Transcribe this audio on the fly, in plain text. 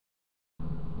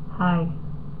Hi,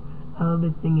 I'll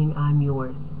be singing I'm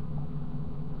Yours.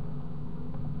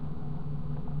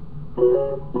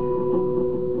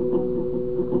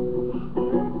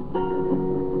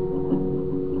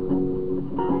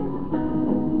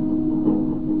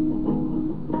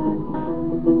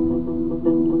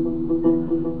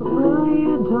 Well,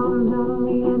 you don't know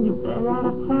me and you bet that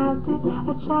I felt it.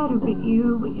 I tried to beat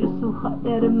you, but you're so hot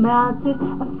that it melted.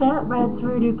 I felt right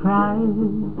through the crowd.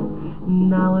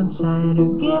 Now I'm trying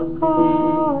to get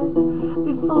back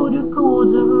before the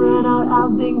coals have run out.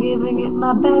 I've been giving it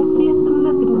my best. Yes, I'm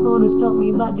nothing gonna stop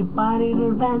me but divine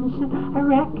intervention. I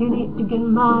reckon it's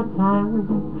again my time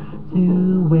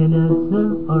to win a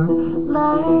son or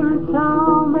learn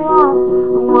some, but I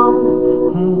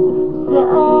won't hesitate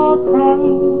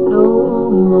no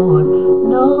more,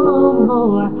 no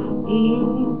more. It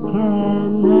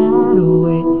cannot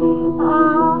wait.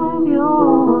 I'm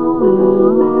yours.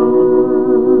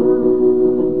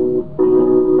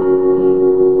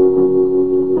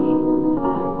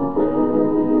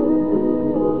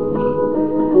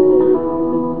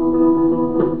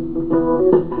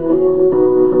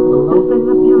 Open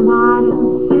up your mind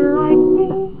and feel like me.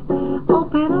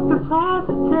 Open up your plans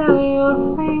and tell me you're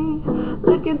free.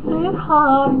 Look into your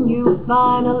heart and you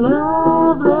find a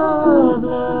love, love,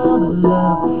 love,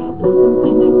 love. Listen to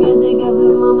the music of the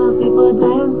moment, people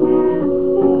dancing and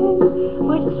sing.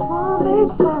 We're just one big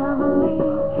family,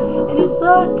 and it's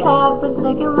our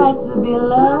God-forsaken right to be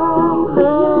loved,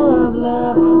 love,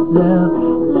 love, love,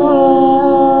 love.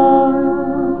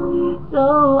 So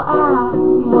I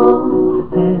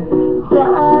won't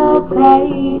hesitate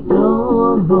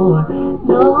no more,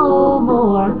 no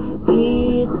more.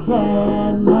 It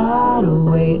cannot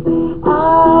wait.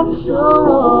 I'm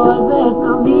sure there's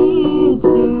no need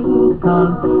to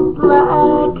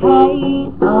complicate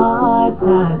our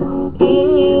time.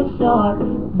 It's short.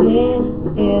 This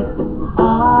is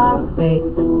our fate.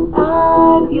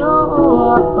 I'm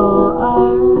yours.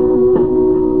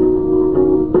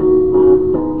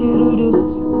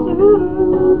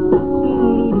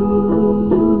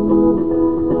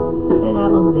 And I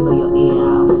will live in your ear.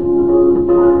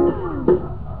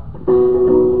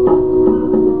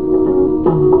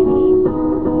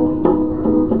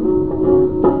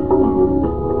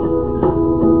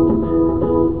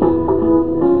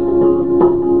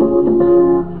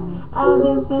 I've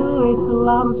been feeling way too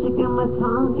loud. I'm sticking my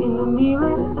tongue in the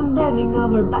mirror and bending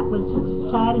over backwards just to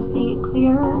try to see it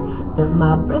clearer. But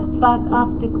my breath back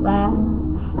off the glass,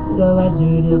 so I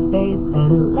drew the face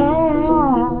and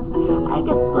laughed. I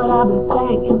guess what I've been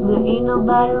saying is there ain't no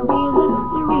better reason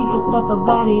to read yourself of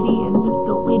vanity and just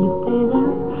go with the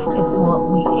seasons. It's what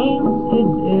we aim to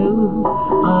do.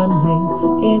 Unhang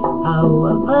is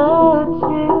our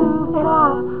virtue, but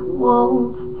I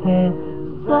won't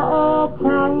hesitate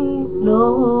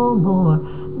no more,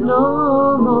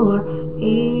 no more.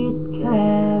 It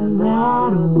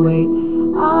cannot wait.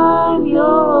 I'm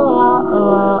yours.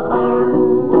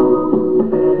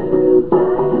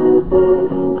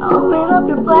 Open up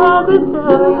your plans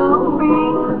until you're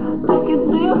free. Look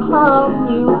into your heart and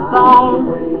you find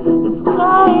the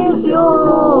sky is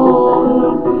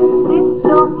yours. It's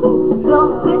so,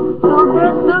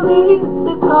 there's no need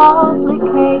to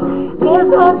complicate. There's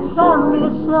much on the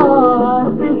shore.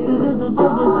 This is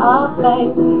our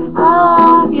fate.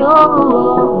 I'm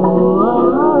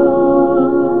yours.